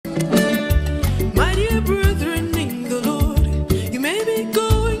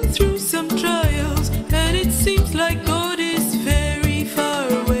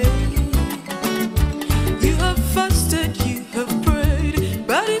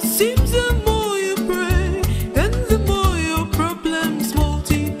it seems the more you pray, then the more your problems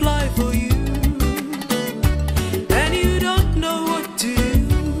multiply for you. And you don't know what to do.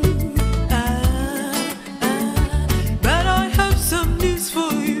 But I have some news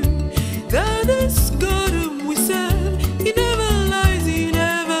for you. That is God whom we serve. He never lies, he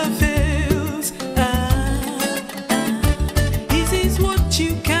never fails. He sees what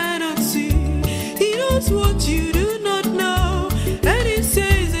you cannot see. He knows what you do not know. And he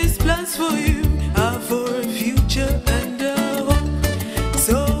says his plans for you are for a future and a hope.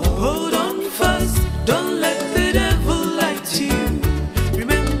 So hold on fast, don't let the devil lie to you.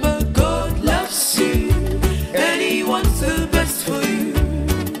 Remember God loves you, and he wants the best for you.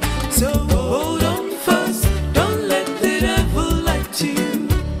 So hold on fast, don't let the devil lie to you.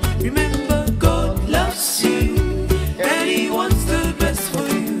 Remember God loves you, and he wants the best for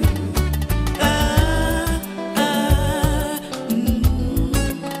you.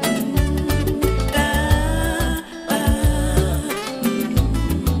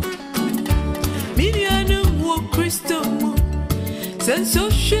 Menuanom wo Kristo mu,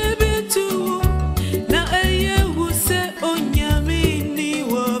 nsɔhwɛ bi